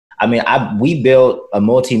I mean, we built a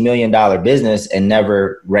multi-million-dollar business and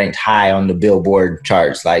never ranked high on the Billboard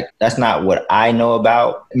charts. Like, that's not what I know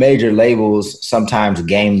about. Major labels sometimes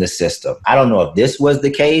game the system. I don't know if this was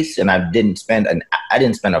the case, and I didn't spend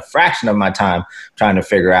a fraction of my time trying to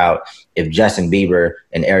figure out if Justin Bieber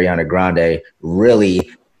and Ariana Grande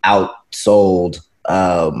really outsold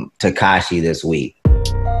Tekashi this week.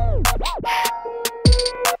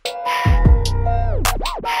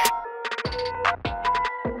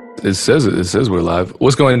 It says we're live.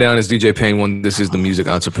 What's going down is DJ Payne One. This is the Music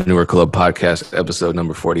Entrepreneur Club podcast, episode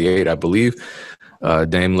number 48, I believe.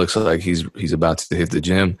 Dame looks like he's about to hit the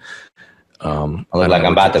gym. I look like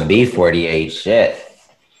I'm about to be 48. Shit.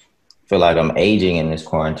 Feel like I'm aging in this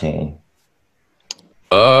quarantine.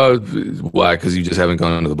 Why? Because you just haven't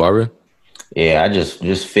gone to the barber? Yeah, I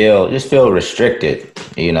just feel restricted.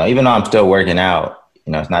 You know, even though I'm still working out,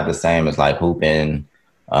 you know, it's not the same as like hooping.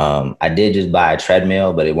 I did just buy a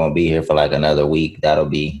treadmill, but it won't be here for like another week. That'll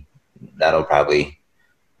probably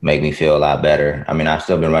make me feel a lot better. I mean, I've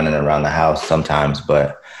still been running around the house sometimes,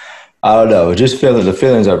 but I don't know, just the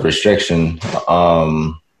feelings of restriction,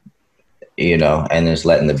 you know, and just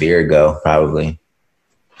letting the beard go probably.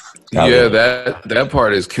 Yeah, that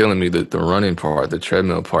part is killing me, the running part, the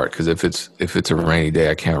treadmill part, because if it's a rainy day,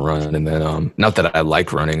 I can't run. And then, not that I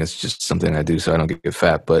like running, it's just something I do so I don't get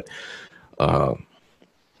fat, but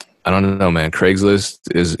I don't know, man.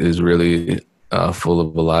 Craigslist is really full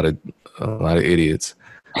of a lot of idiots.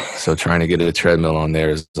 So trying to get a treadmill on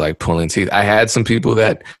there is like pulling teeth. I had some people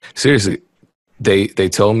that seriously, they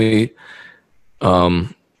told me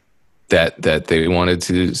that they wanted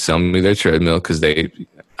to sell me their treadmill because they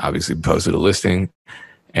obviously posted a listing,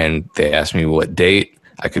 and they asked me what date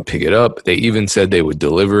I could pick it up. They even said they would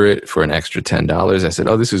deliver it for an extra $10. I said,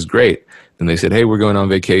 "Oh, this is great." And they said, "Hey, we're going on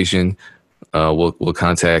vacation. We'll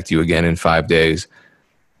contact you again in 5 days."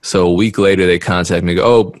 So a week later, they contact me.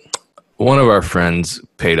 Oh, one of our friends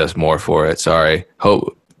paid us more for it. Sorry.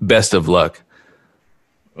 Best of luck.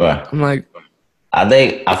 Right. I'm like,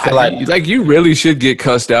 I feel like you really should get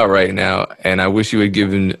cussed out right now. And I wish you had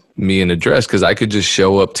given me an address because I could just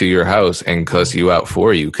show up to your house and cuss you out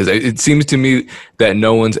for you. Because it seems to me that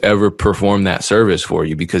no one's ever performed that service for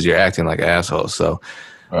you because you're acting like assholes. So,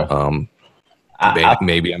 right.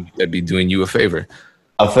 Maybe I'd be doing you a favor.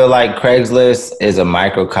 I feel like Craigslist is a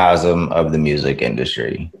microcosm of the music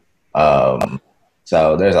industry.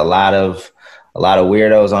 So there's a lot of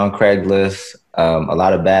weirdos on Craigslist, a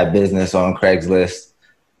lot of bad business on Craigslist,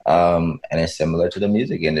 and it's similar to the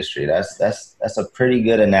music industry. That's a pretty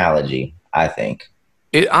good analogy, I think.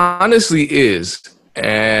 It honestly is,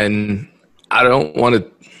 and I don't want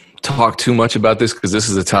to talk too much about this because this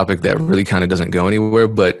is a topic that really kind of doesn't go anywhere,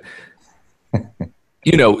 but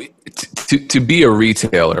you know, to be a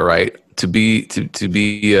retailer, right? To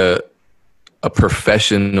be a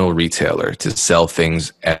professional retailer, to sell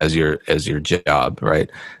things as your job, right?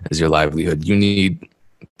 As your livelihood, you need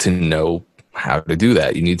to know how to do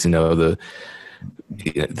that. You need to know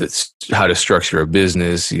how to structure a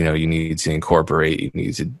business. You know, you need to incorporate. You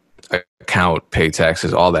need to account, pay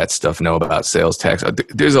taxes, all that stuff. Know about sales tax.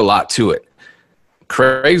 There's a lot to it.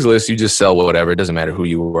 Craigslist, you just sell whatever. It doesn't matter who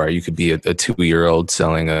you are. You could be a 2-year-old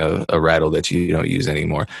selling a rattle that you don't use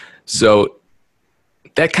anymore. So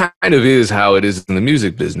that kind of is how it is in the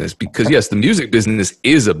music business. Because yes, the music business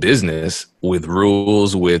is a business with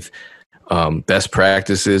rules, with best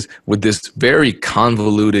practices, with this very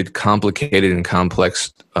convoluted, complicated, and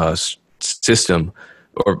complex system,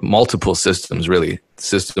 or multiple systems, really.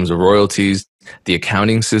 Systems of royalties, the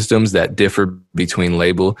accounting systems that differ between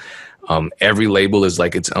label. Every label is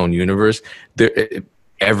like its own universe.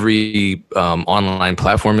 Every online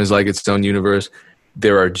platform is like its own universe.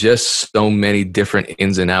 There are just so many different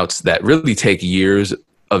ins and outs that really take years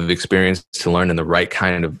of experience to learn in the right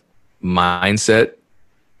kind of mindset.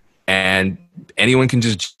 And anyone can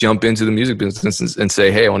just jump into the music business and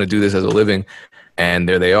say, "Hey, I want to do this as a living." And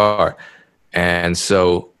there they are. And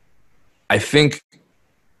so I think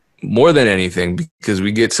more than anything, because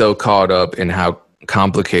we get so caught up in how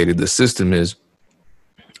complicated the system is.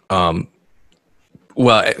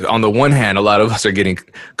 Well, on the one hand, a lot of us are getting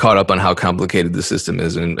caught up on how complicated the system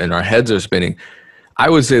is, and our heads are spinning. I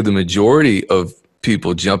would say the majority of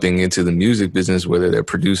people jumping into the music business, whether they're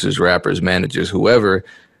producers, rappers, managers, whoever,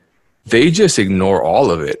 they just ignore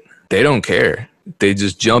all of it. They don't care. They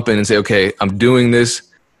just jump in and say, "Okay, I'm doing this.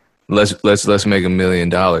 Let's make $1 million."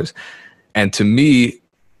 And to me,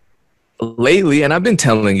 lately, and I've been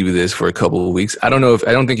telling you this for a couple of weeks, I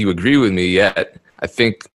don't think you agree with me yet. I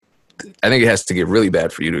think it has to get really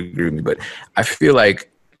bad for you to agree with me, but I feel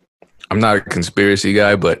like I'm not a conspiracy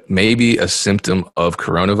guy, but maybe a symptom of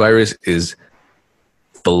coronavirus is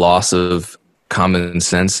the loss of common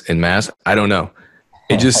sense in mass. I don't know.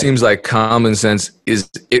 It just seems like common sense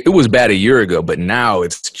it was bad a year ago, but now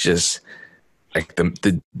it's just like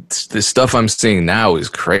the stuff I'm seeing now is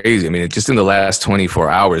crazy. I mean, just in the last 24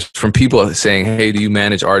 hours from people saying, hey, do you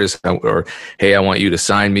manage artists? Or, hey, I want you to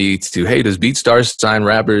sign me, to, hey, does BeatStars sign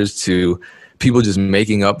rappers? To people just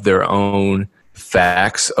making up their own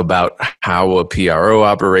facts about how a PRO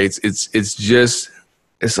operates. It's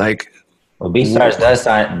like, well, BeatStars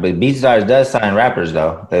does sign rappers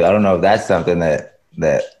though. I don't know if that's something that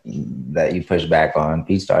you push back on.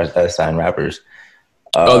 BeatStars does sign rappers.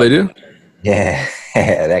 Oh, they do? Yeah,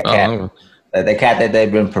 that cat, the cat that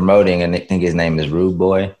they've been promoting, and I think his name is Rude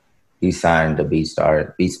Boy. He signed to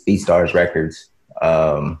BeatStars Records.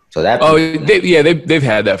 So that. Oh, they've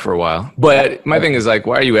had that for a while. But my thing is like,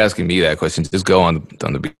 why are you asking me that question? Just go on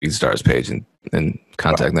the BeatStars page and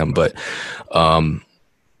contact them. But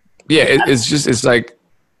it's like.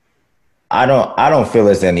 I don't feel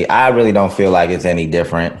it's any. I really don't feel like it's any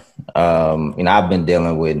different. I've been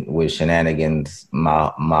dealing with shenanigans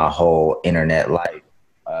my whole internet life.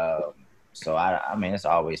 So I mean, it's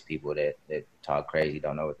always people that talk crazy,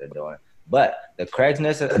 don't know what they're doing. But the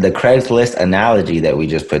Craigslist analogy that we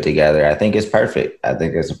just put together, I think is perfect. I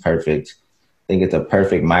think it's a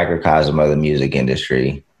perfect microcosm of the music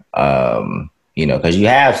industry. Because you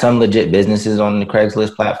have some legit businesses on the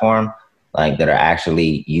Craigslist platform, like that are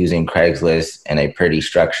actually using Craigslist in a pretty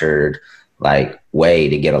structured like way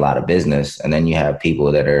to get a lot of business. And then you have people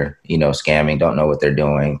that are, scamming, don't know what they're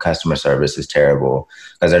doing. Customer service is terrible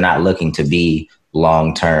because they're not looking to be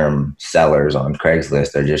long-term sellers on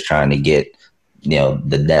Craigslist. They're just trying to get,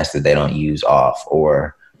 the desk that they don't use off,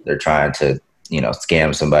 or they're trying to,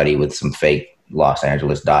 scam somebody with some fake Los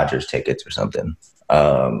Angeles Dodgers tickets or something.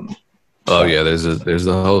 Oh yeah, there's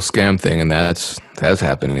a whole scam thing, and that's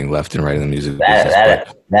happening left and right in the music business.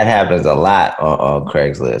 That happens a lot on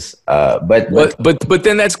Craigslist. But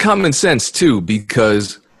then that's common sense too,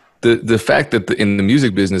 because the fact that in the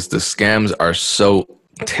music business the scams are so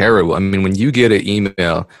terrible. I mean, when you get an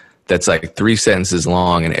email that's like 3 sentences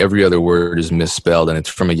long and every other word is misspelled, and it's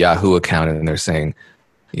from a Yahoo account, and they're saying,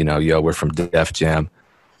 yo, we're from Def Jam.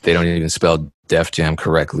 They don't even spell Def Jam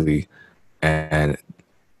correctly, and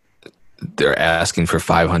they're asking for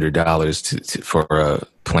 $500 for a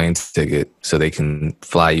plane ticket so they can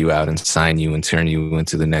fly you out and sign you and turn you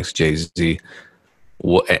into the next Jay-Z.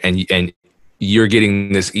 And you're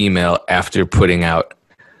getting this email after putting out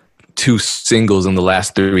 2 singles in the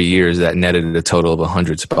last 3 years that netted a total of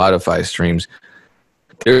 100 Spotify streams.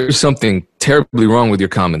 There's something terribly wrong with your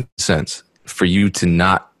common sense for you to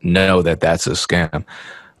not know that that's a scam.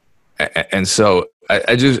 And so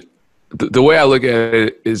I just, the way I look at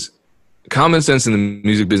it is, common sense in the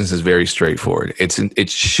music business is very straightforward. It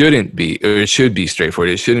shouldn't be, or it should be straightforward.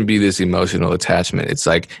 It shouldn't be this emotional attachment. It's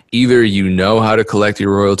like either you know how to collect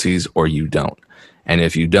your royalties or you don't. And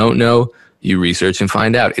if you don't know, you research and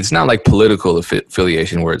find out. It's not like political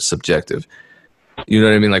affiliation where it's subjective. You know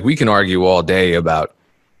what I mean? Like we can argue all day about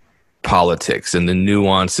politics and the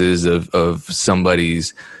nuances of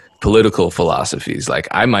somebody's political philosophies. Like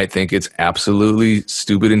I might think it's absolutely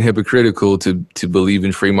stupid and hypocritical to believe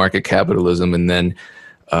in free market capitalism and then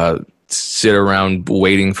sit around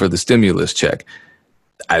waiting for the stimulus check.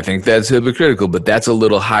 I think that's hypocritical, but that's a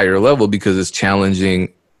little higher level because it's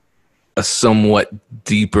challenging a somewhat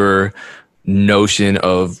deeper notion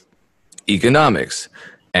of economics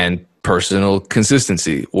and personal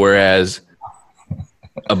consistency. Whereas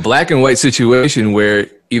a black and white situation where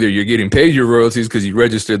either you're getting paid your royalties because you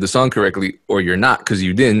registered the song correctly or you're not because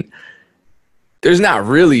you didn't, there's not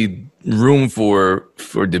really room for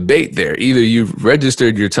debate there. Either you've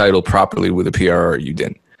registered your title properly with a PR or you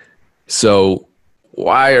didn't. So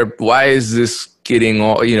why is this getting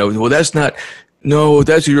all, well,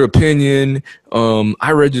 that's your opinion.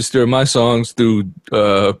 I register my songs through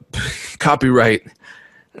copyright.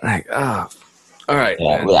 Like, all right.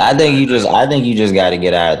 Yeah, well, I think you just got to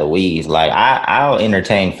get out of the weeds. Like I'll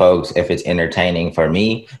entertain folks if it's entertaining for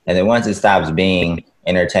me, and then once it stops being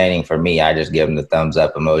entertaining for me, I just give them the thumbs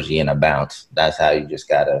up emoji and a bounce. That's how you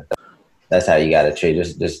gotta treat.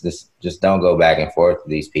 Just don't go back and forth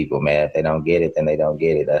with these people, man. If they don't get it, then they don't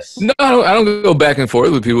get it. No, I don't go back and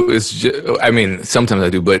forth with people. It's just, I mean, sometimes I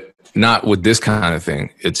do, but not with this kind of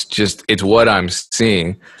thing. It's what I'm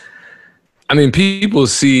seeing. I mean, people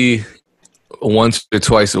see once or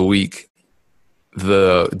twice a week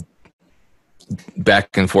the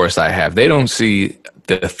back and forth I have. They don't see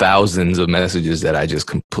the thousands of messages that I just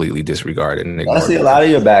completely disregarded and ignored. I see a lot of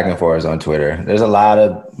your back and forth on Twitter. There's a lot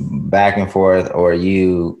of back and forth, or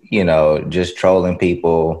you know, just trolling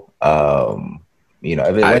people. You know,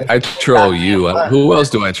 I troll you. Who else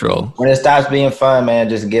do I troll? When it stops being fun, man,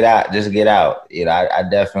 just get out. Just get out. You know, I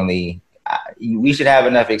definitely. We should have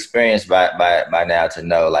enough experience by now to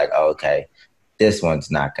know, like, oh, okay, this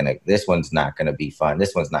one's not gonna be fun.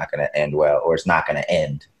 This one's not gonna end well, or it's not gonna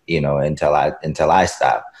end. You know, until I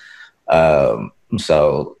stop.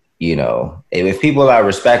 So, you know, if people are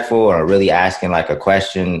respectful or are really asking like a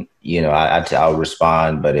question, you know, I'll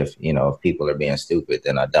respond. But if people are being stupid,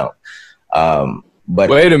 then I don't. But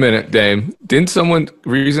wait a minute, Dame. Didn't someone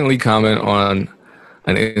recently comment on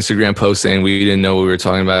an Instagram post saying we didn't know we were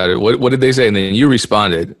talking about it? What did they say? And then you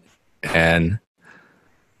responded, and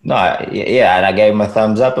no, and I gave him a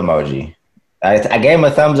thumbs up emoji. I gave him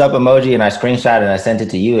a thumbs up emoji, and I screenshot and I sent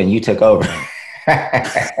it to you, and you took over.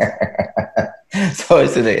 So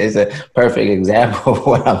it's a perfect example of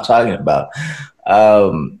what I'm talking about.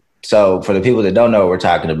 So for the people that don't know what we're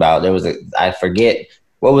talking about, I forget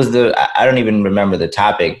what was I don't even remember the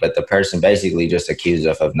topic, but the person basically just accused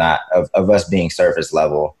us of us being surface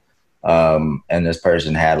level. And this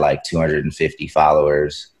person had like 250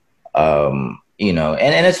 followers. You know,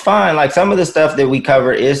 and it's fine. Like, some of the stuff that we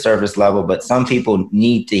cover is surface level, but some people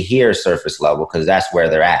need to hear surface level because that's where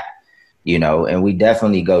they're at, you know, and we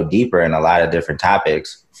definitely go deeper in a lot of different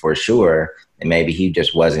topics for sure. And maybe he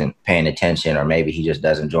just wasn't paying attention, or maybe he just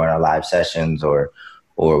doesn't join our live sessions, or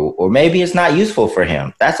maybe it's not useful for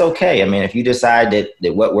him. That's okay. I mean, if you decide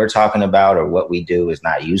that what we're talking about or what we do is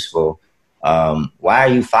not useful, why are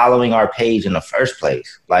you following our page in the first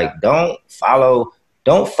place? Like, don't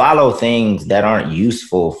follow things that aren't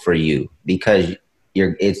useful for you, because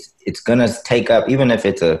it's gonna take up, even if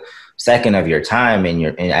it's a second of your time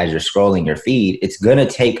and as you're scrolling your feed, it's gonna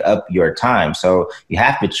take up your time. So you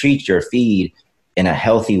have to treat your feed in a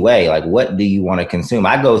healthy way. Like, what do you want to consume?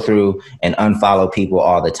 I go through and unfollow people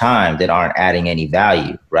all the time that aren't adding any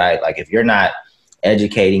value, right? Like, if you're not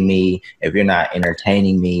educating me, if you're not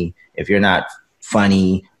entertaining me, if you're not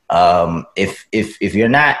funny, if you're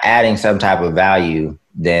not adding some type of value,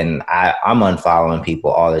 then I'm unfollowing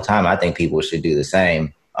people all the time. I think people should do the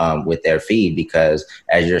same with their feed, because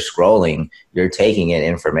as you're scrolling, you're taking in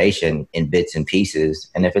information in bits and pieces.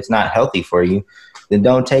 And if it's not healthy for you, then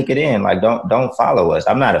don't take it in. Like, don't follow us.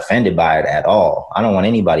 I'm not offended by it at all. I don't want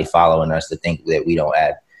anybody following us to think that we don't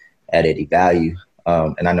add any value.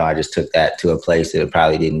 And I know I just took that to a place that it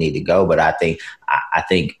probably didn't need to go, but I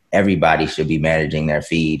think everybody should be managing their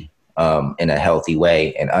feed in a healthy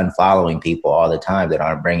way and unfollowing people all the time that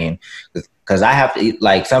aren't bringing, because I have to,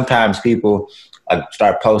 like, sometimes people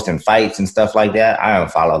start posting fights and stuff like that. I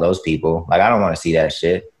don't follow those people. Like, I don't want to see that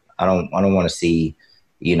shit. I don't want to see,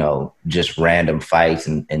 you know, just random fights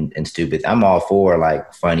and stupid. I'm all for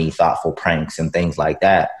like funny, thoughtful pranks and things like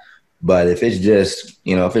that. But if it's just,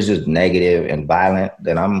 negative and violent,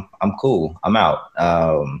 then I'm cool. I'm out.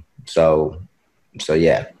 So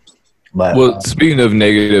yeah. But well, speaking of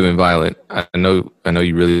negative and violent, I know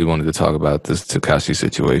you really wanted to talk about this Tekashi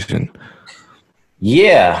situation.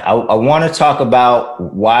 Yeah, I want to talk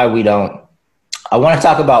about why we don't. I want to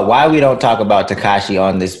talk about why we don't talk about Tekashi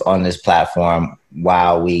on this platform,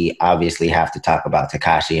 while we obviously have to talk about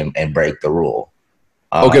Tekashi and break the rule.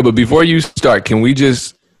 Okay, but before you start, can we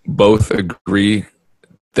just both agree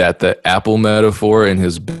that the Apple metaphor in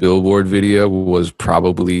his Billboard video was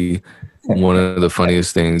probably one of the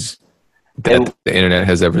funniest things that the internet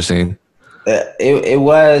has ever seen? It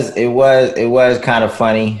was kind of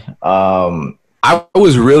funny. I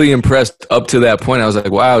was really impressed up to that point. I was like,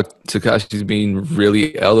 wow, Tekashi's being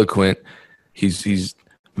really eloquent. He's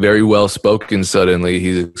very well spoken suddenly.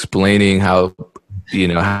 He's explaining how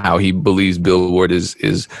he believes Billboard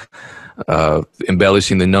is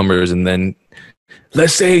embellishing the numbers. And then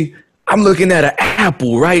let's say I'm looking at an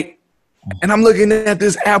apple, right? And I'm looking at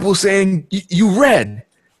this apple saying you red.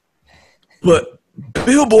 But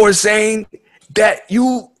Billboard saying that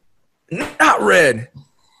you not red.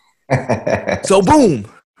 So boom.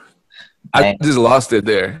 I just lost it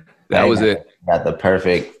there. That was it. Got the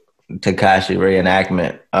perfect Tekashi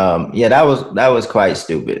reenactment. Yeah, that was quite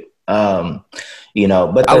stupid. But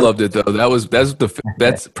I loved it though.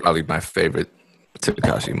 That's probably my favorite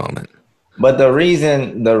Tekashi moment. But the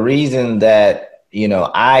reason that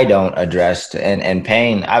I don't address and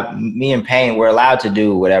Payne, me and Payne, we're allowed to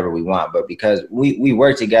do whatever we want, but because we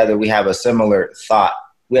work together, we have a similar thought.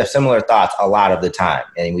 We have similar thoughts a lot of the time,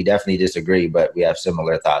 and we definitely disagree, but we have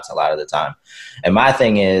similar thoughts a lot of the time. And my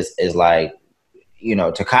thing is like,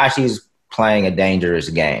 Tekashi's playing a dangerous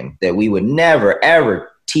game that we would never,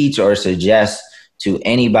 ever teach or suggest to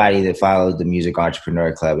anybody that follows the Music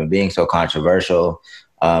Entrepreneur Club, and being so controversial,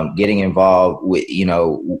 getting involved with,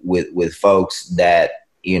 with folks that,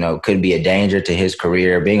 could be a danger to his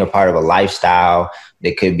career, being a part of a lifestyle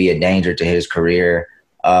that could be a danger to his career.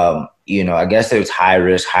 I guess it's high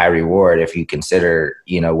risk, high reward if you consider,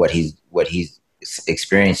 what he's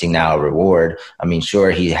experiencing now, a reward. I mean,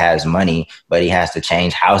 sure, he has money, but he has to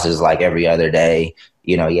change houses like every other day.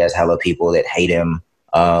 He has hella people that hate him.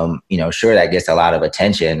 Sure, that gets a lot of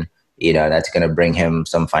attention. That's going to bring him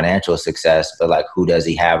some financial success, but like, who does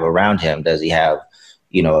he have around him? Does he have,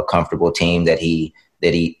 a comfortable team that he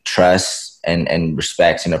trusts and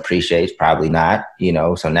respects and appreciates? Probably not,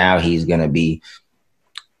 so now he's going to be,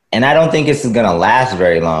 and I don't think it's going to last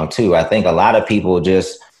very long too. I think a lot of people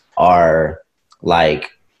just are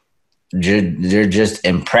like, they're just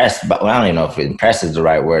impressed, but I don't even know if impressed is the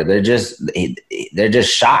right word. They're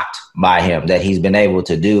just shocked by him that he's been able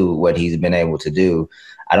to do what he's been able to do.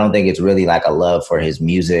 I don't think it's really like a love for his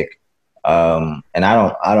music. And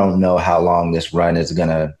I don't know how long this run is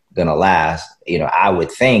gonna last. I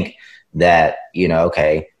would think that,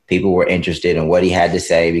 okay, people were interested in what he had to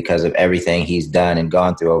say because of everything he's done and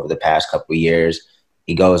gone through over the past couple of years.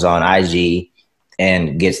 He goes on IG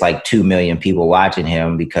and gets like 2 million people watching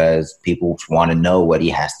him because people want to know what he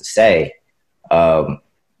has to say.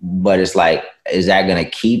 But it's like, is that going to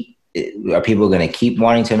keep, are people going to keep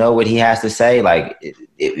wanting to know what he has to say? Like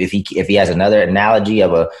if he has another analogy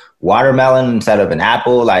of a watermelon instead of an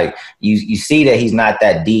apple, like you see that he's not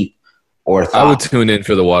that deep or thoughtful. I would tune in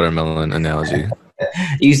for the watermelon analogy.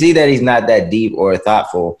 You see that he's not that deep or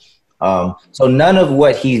thoughtful. So none of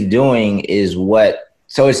what he's doing is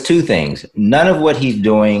so it's two things. None of what he's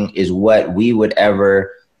doing is what we would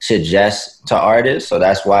ever suggest to artists. So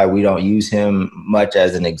that's why we don't use him much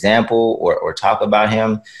as an example or talk about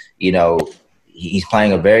him. He's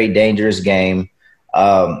playing a very dangerous game.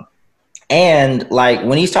 And like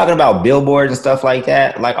when he's talking about Billboard and stuff like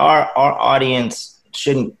that, like our audience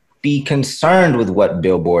shouldn't be concerned with what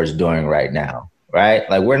Billboard's doing right now, right?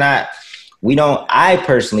 Like I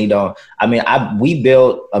personally don't. I mean, we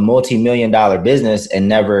built a multi-million-dollar business and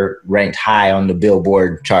never ranked high on the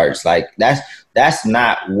Billboard charts. Like that's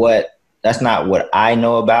not what I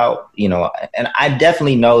know about, and I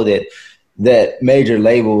definitely know that major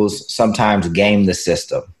labels sometimes game the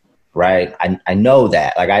system, right? I know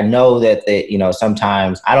that. Like I know that they,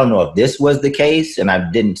 sometimes, I don't know if this was the case, and I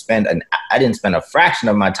didn't spend a fraction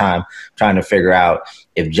of my time trying to figure out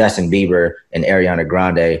if Justin Bieber and Ariana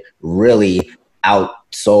Grande really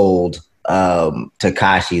outsold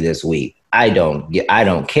Tekashi this week. I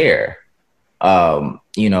don't care.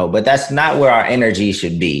 But that's not where our energy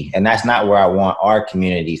should be. And that's not where I want our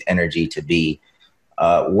community's energy to be,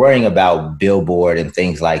 worrying about Billboard and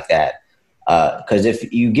things like that. Because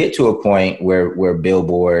if you get to a point where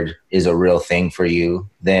Billboard is a real thing for you,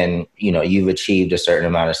 then, you've achieved a certain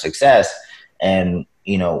amount of success. And,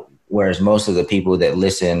 whereas most of the people that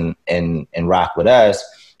listen and rock with us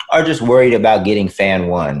are just worried about getting fan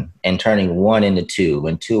 1 and turning 1 into 2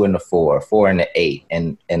 and 2 into 4, 4 into 8,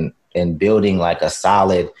 and building like a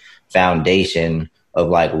solid foundation of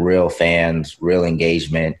like real fans, real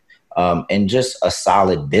engagement, and just a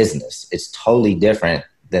solid business. It's totally different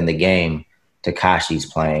than the game Tekashi's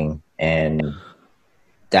playing, and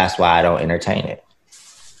that's why I don't entertain it.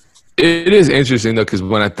 It is interesting though, because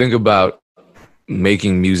when I think about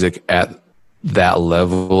making music at that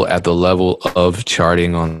level, at the level of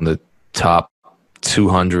charting on the top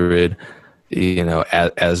 200,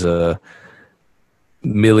 as a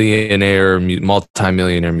multi-millionaire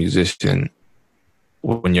musician,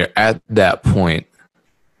 when you're at that point,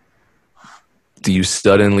 do you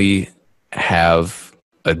suddenly have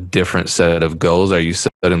a different set of goals? Are you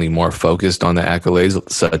suddenly more focused on the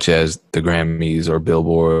accolades, such as the Grammys or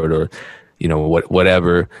Billboard or,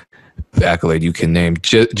 whatever accolade you can name,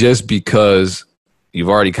 just because you've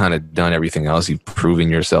already kind of done everything else? You've proven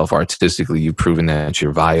yourself artistically. You've proven that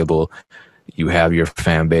you're viable. You have your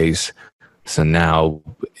fan base. So now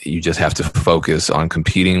you just have to focus on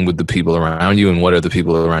competing with the people around you. And what are the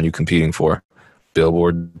people around you competing for?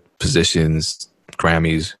 Billboard positions,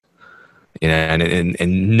 Grammys, and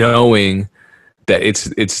knowing that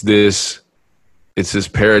it's this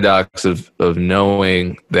paradox of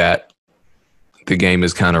knowing that the game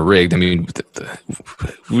is kind of rigged. I mean,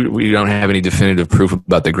 we don't have any definitive proof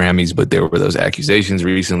about the Grammys, but there were those accusations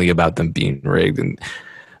recently about them being rigged, and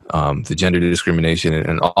the gender discrimination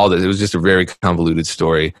and all that. It was just a very convoluted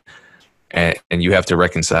story. And you have to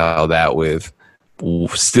reconcile that with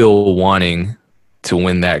still wanting to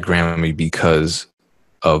win that Grammy because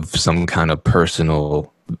of some kind of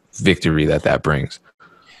personal victory that brings.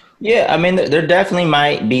 Yeah, I mean, there definitely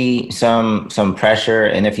might be some pressure,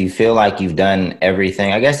 and if you feel like you've done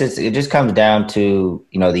everything, I guess it just comes down to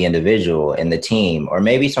the individual and the team, or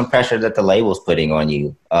maybe some pressure that the label's putting on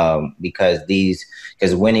you, because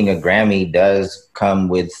winning a Grammy does come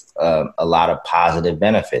with a lot of positive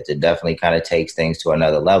benefits. It definitely kind of takes things to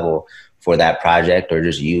another level for that project or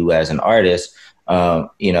just you as an artist,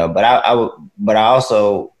 But I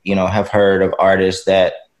also have heard of artists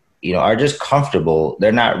that are just comfortable.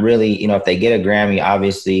 They're not really, if they get a Grammy,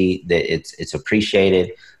 obviously that it's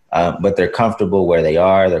appreciated, but they're comfortable where they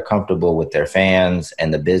are. They're comfortable with their fans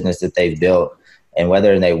and the business that they've built. And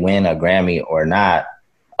whether they win a Grammy or not,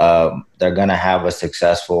 they're going to have a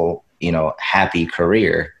successful, happy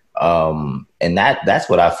career. And that's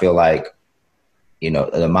what I feel like,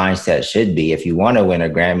 the mindset should be. If you want to win a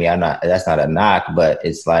Grammy, that's not a knock, but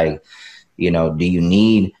it's like, do you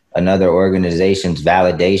need another organization's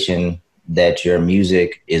validation that your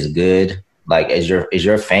music is good? Like, is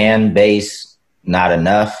your fan base not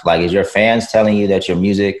enough? Like, is your fans telling you that your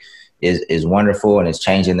music is wonderful and it's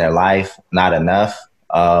changing their life not enough?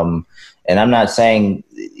 And I'm not saying,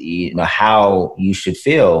 how you should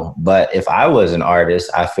feel, but if I was an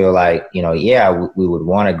artist, I feel like, we would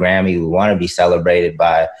want a Grammy. We want to be celebrated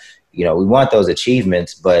by, we want those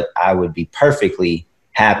achievements, but I would be perfectly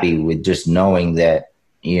happy with just knowing that,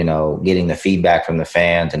 getting the feedback from the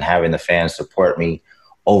fans and having the fans support me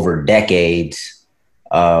over decades.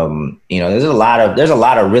 There's a lot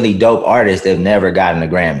of really dope artists that have never gotten a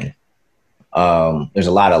Grammy. There's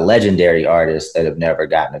a lot of legendary artists that have never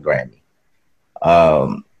gotten a Grammy.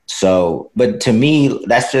 But to me,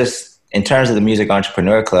 that's just, in terms of the Music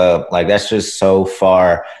Entrepreneur Club, like, that's just so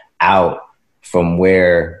far out from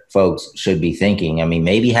where folks should be thinking. I mean,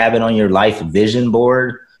 maybe have it on your life vision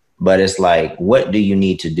board, but it's like, what do you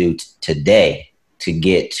need to do today to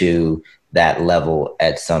get to that level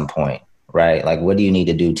at some point, right? Like, what do you need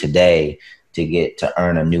to do today to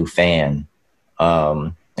earn a new fan?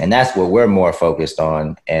 And that's what we're more focused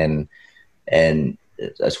on. And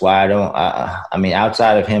that's why I mean,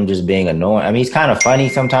 outside of him just being annoying, I mean, he's kind of funny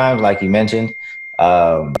sometimes, like you mentioned.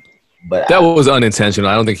 But that was unintentional.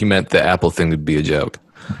 I don't think he meant the Apple thing to be a joke.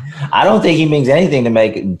 I don't think he means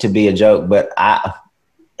anything to be a joke, but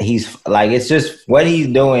he's like, it's just what he's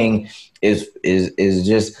doing is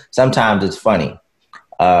just, sometimes it's funny.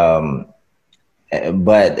 But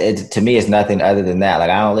to me, it's nothing other than that. Like,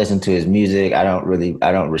 I don't listen to his music. I don't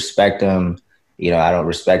respect him. I don't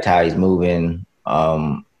respect how he's moving.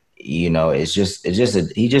 It's just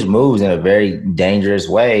he just moves in a very dangerous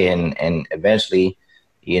way, and eventually,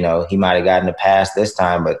 he might have gotten the pass this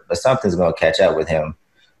time, but something's going to catch up with him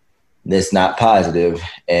that's not positive,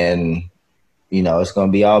 and it's going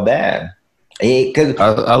to be all bad.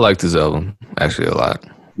 I liked his album actually a lot.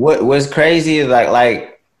 What's crazy is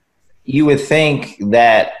like you would think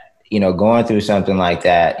that going through something like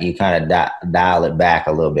that, you kind of dial it back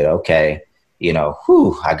a little bit. Okay.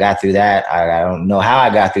 I got through that. I don't know how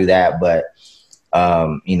I got through that, but,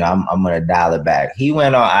 I'm going to dial it back. He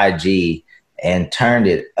went on IG and turned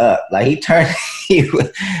it up. Like, he turned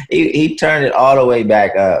it all the way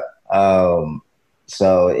back up.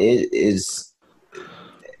 So he's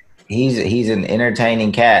an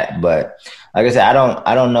entertaining cat, but like I said,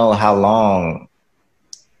 I don't know how long,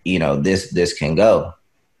 this can go.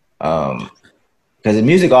 Because the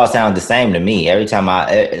music all sounds the same to me. Every time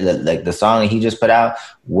like the song that he just put out,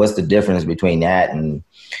 what's the difference between that and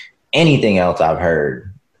anything else I've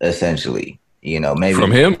heard, essentially? Maybe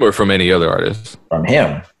from him or from any other artist? From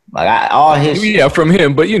him. Like, all his... Yeah, from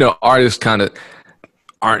him. But, artists kind of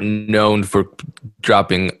aren't known for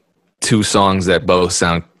dropping two songs that both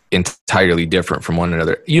sound entirely different from one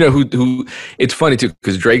another. Who it's funny, too,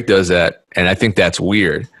 because Drake does that, and I think that's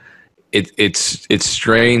weird. It's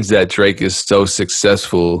strange that Drake is so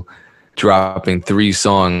successful dropping three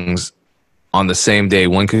songs on the same day.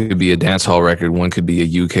 One could be a dancehall record, one could be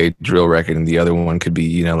a UK drill record, and the other one could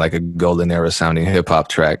be, like a golden era sounding hip hop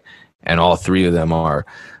track. And all three of them are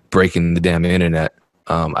breaking the damn internet.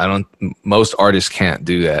 Most artists can't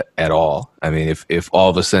do that at all. I mean, if all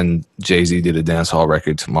of a sudden Jay-Z did a dancehall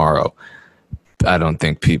record tomorrow, I don't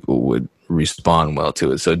think people would respond well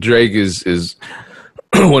to it. So Drake is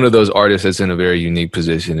one of those artists that's in a very unique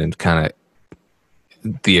position and kind of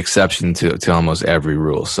the exception to almost every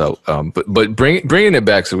rule. So, but bringing it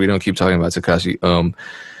back so we don't keep talking about Tekashi,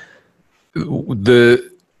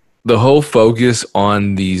 the whole focus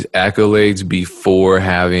on these accolades before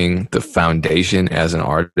having the foundation as an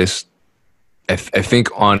artist, I think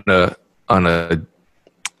on a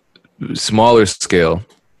smaller scale,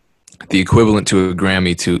 the equivalent to a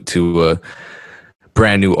Grammy to a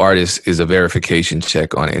brand new artist is a verification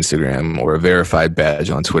check on Instagram or a verified badge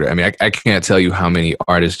on Twitter. I mean, I can't tell you how many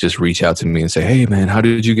artists just reach out to me and say, hey, man, how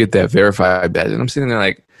did you get that verified badge? And I'm sitting there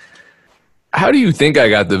like, how do you think I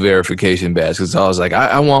got the verification badge? Because I was like,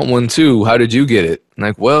 I want one too. How did you get it? I'm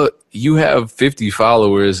like, well, you have 50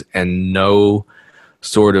 followers and no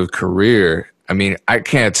sort of career. I mean, I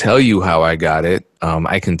can't tell you how I got it.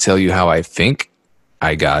 I can tell you how I think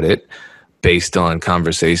I got it, based on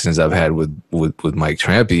conversations I've had with Mike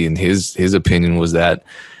Trampy, and his opinion was that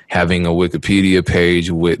having a Wikipedia page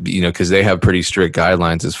with, you know, because they have pretty strict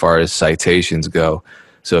guidelines as far as citations go.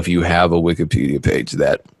 So if you have a Wikipedia page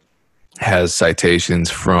that has citations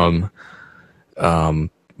from, I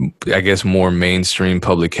guess, more mainstream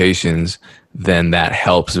publications, then that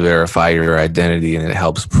helps verify your identity, and it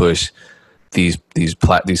helps push these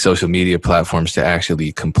social media platforms to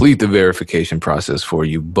actually complete the verification process for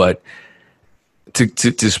you. But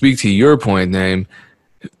to speak to your point, Name,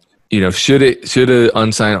 you know, should an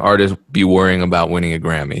unsigned artist be worrying about winning a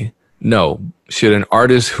Grammy? No. Should an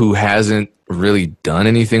artist who hasn't really done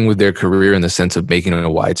anything with their career in the sense of making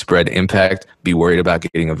a widespread impact be worried about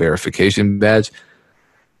getting a verification badge?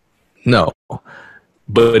 No.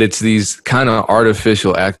 But it's these kind of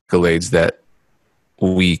artificial accolades that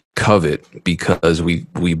we covet because we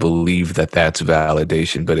believe that that's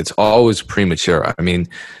validation, but it's always premature. I mean,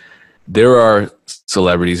 there are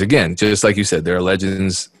celebrities, again, just like you said, there are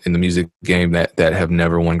legends in the music game that have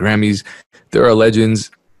never won Grammys. There are legends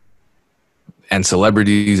and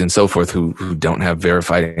celebrities and so forth who don't have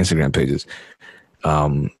verified Instagram pages.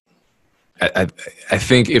 I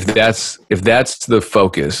think if that's the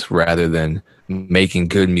focus, rather than making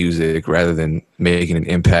good music, rather than making an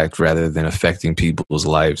impact, rather than affecting people's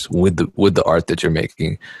lives with the art that you're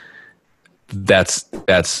making, that's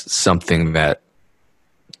something that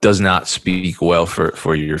does not speak well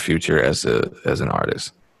for your future as an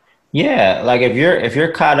artist. Yeah, like if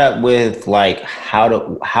you're caught up with like how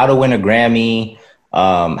to win a Grammy,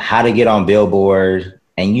 how to get on Billboard,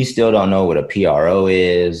 and you still don't know what a PRO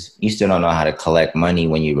is, you still don't know how to collect money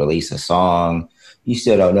when you release a song, you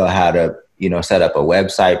still don't know how to, you know, set up a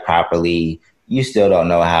website properly, you still don't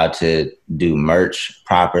know how to do merch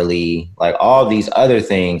properly, like all these other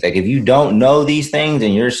things. Like if you don't know these things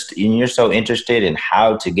and you're so interested in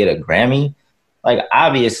how to get a Grammy, like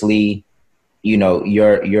obviously, you know,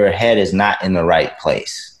 your head is not in the right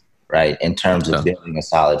place, right? In terms of building a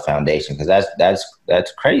solid foundation, because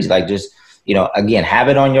that's crazy. Like just, you know, again, have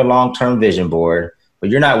it on your long-term vision board, but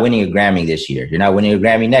you're not winning a Grammy this year. You're not winning a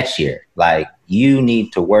Grammy next year. Like you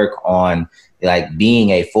need to work on like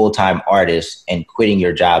being a full-time artist and quitting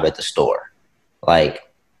your job at the store.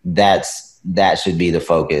 Like that should be the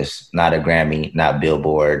focus, not a Grammy, not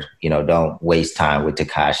Billboard. You know, don't waste time with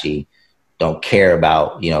Tekashi. Don't care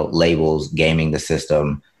about, you know, labels gaming the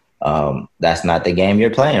system. That's not the game you're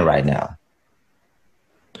playing right now.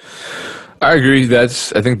 I agree. I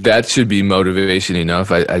think that should be motivation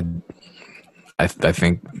enough. I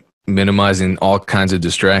think minimizing all kinds of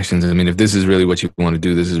distractions. I mean, if this is really what you want to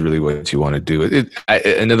do, this is really what you want to do.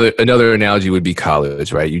 Another analogy would be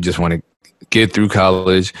college, right? You just want to get through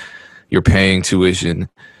college. You're paying tuition.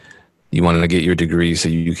 You want to get your degree so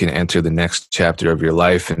you can enter the next chapter of your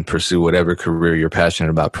life and pursue whatever career you're passionate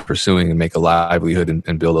about pursuing and make a livelihood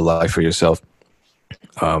and build a life for yourself.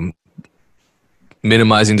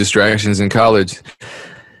 Minimizing distractions in college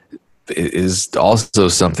is also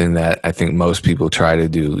something that I think most people try to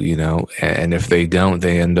do, you know, and if they don't,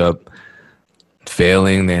 they end up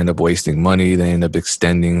failing, they end up wasting money, they end up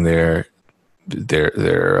extending their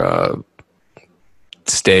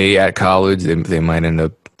stay at college. They might end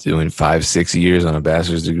up doing 5-6 years on a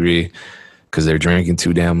bachelor's degree because they're drinking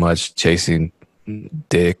too damn much, chasing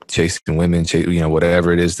dick, chasing women, you know,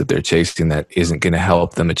 whatever it is that they're chasing that isn't going to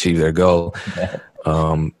help them achieve their goal.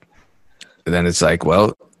 Then it's like,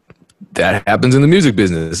 well, that happens in the music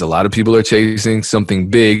business. A lot of people are chasing something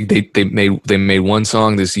big. They made one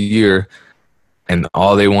song this year, and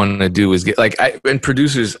all they want to do is get and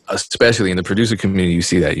producers, especially in the producer community, you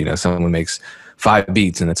see that, you know, someone makes 5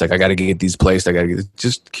 beats and it's like, I got to get these placed.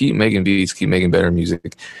 Just keep making beats, keep making better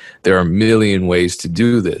music. There are a million ways to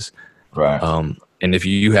do this. Right. And if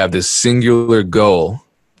you have this singular goal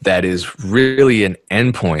that is really an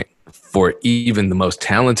endpoint for even the most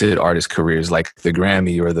talented artist careers, like the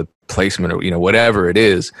Grammy or the placement or, you know, whatever it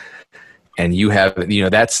is, and you have, you know,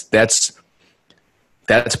 that's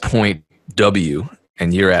point W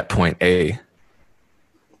and you're at point A.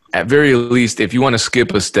 At very least, if you want to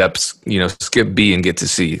skip a steps, you know, skip B and get to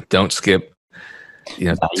C. Don't skip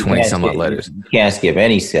You 20 can't some odd skip, letters. you can't skip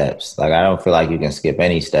any steps. Like, I don't feel like you can skip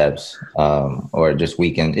any steps, or just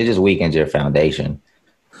it just weakens your foundation.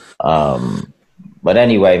 But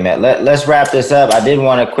anyway, Matt, let's wrap this up. I did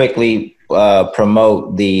want to quickly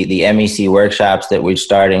promote the MEC workshops that we're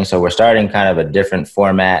starting. So we're starting kind of a different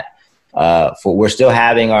format. We're still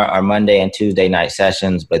having our Monday and Tuesday night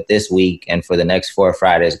sessions, but this week and for the next 4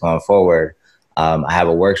 Fridays going forward, I have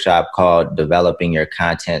a workshop called Developing Your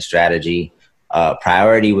Content Strategy.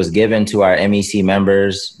 Priority was given to our MEC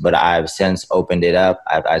members, but I've since opened it up.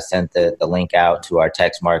 I sent the link out to our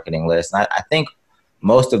text marketing list. I think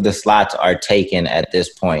most of the slots are taken at this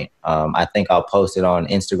point. I think I'll post it on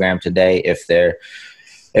Instagram today if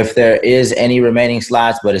there is any remaining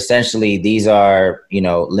slots, but essentially these are,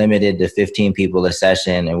 limited to 15 people a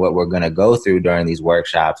session. And what we're going to go through during these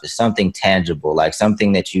workshops is something tangible, like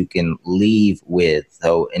something that you can leave with.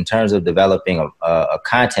 So in terms of developing a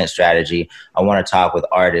content strategy, I want to talk with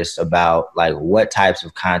artists about like what types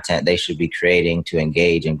of content they should be creating to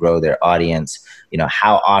engage and grow their audience,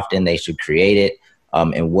 how often they should create it,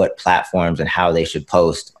 and what platforms and how they should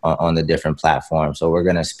post on the different platforms. So we're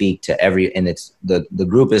going to speak to and it's the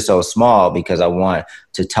group is so small because I want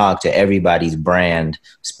to talk to everybody's brand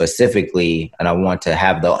specifically. And I want to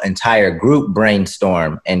have the entire group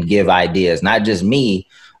brainstorm and give ideas, not just me.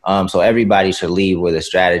 So everybody should leave with a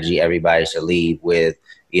strategy. Everybody should leave with,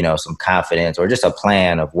 some confidence or just a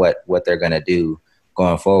plan of what they're going to do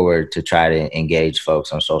going forward to try to engage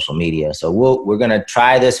folks on social media. So we're going to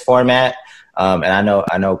try this format. And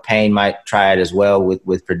I know Payne might try it as well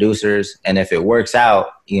with producers. And if it works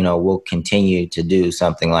out, we'll continue to do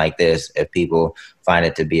something like this if people find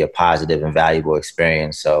it to be a positive and valuable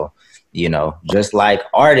experience. So, just like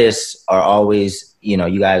artists are always,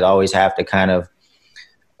 you guys always have to kind of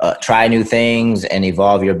try new things and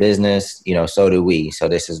evolve your business, so do we. So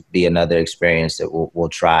this is be another experience that we'll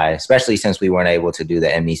try, especially since we weren't able to do the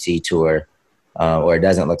MEC tour. Or it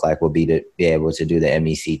doesn't look like we'll be able to do the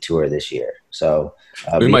MEC tour this year. So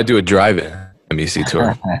we might do a drive-in MEC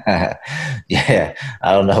tour. Yeah,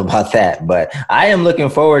 I don't know about that, but I am looking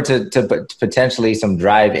forward to potentially some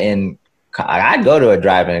drive-in. I'd go to a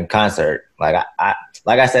drive-in concert. Like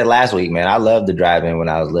I said last week, man, I loved the drive-in when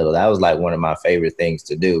I was little. That was like one of my favorite things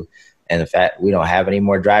to do. And the fact we don't have any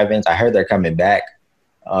more drive-ins, I heard they're coming back.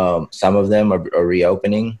 Some of them are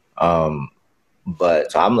reopening.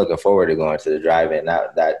 But so I'm looking forward to going to the drive-in.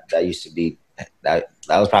 That used to be that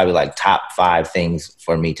was probably like top 5 things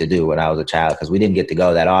for me to do when I was a child because we didn't get to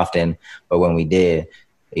go that often. But when we did,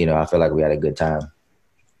 I feel like we had a good time.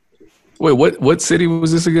 Wait, what city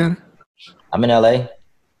was this again? I'm in LA.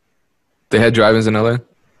 They had drive-ins in LA?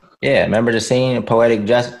 Yeah, remember the scene Poetic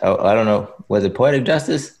Justice? Oh, I don't know. Was it Poetic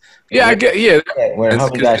Justice? Yeah, I get. Yeah, where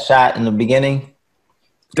homie got shot in the beginning.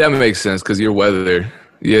 That makes sense because your weather.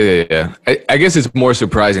 Yeah. I guess it's more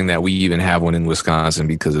surprising that we even have one in Wisconsin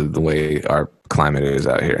because of the way our climate is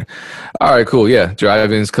out here. All right, cool. Yeah,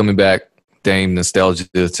 drive-ins coming back. Dame Nostalgia,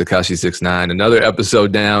 Tekashi 6ix9ine. Another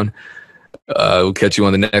episode down. We'll catch you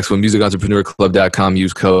on the next one. MusicEntrepreneurClub.com.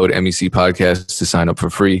 Use code MEC Podcast to sign up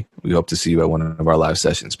for free. We hope to see you at one of our live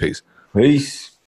sessions. Peace.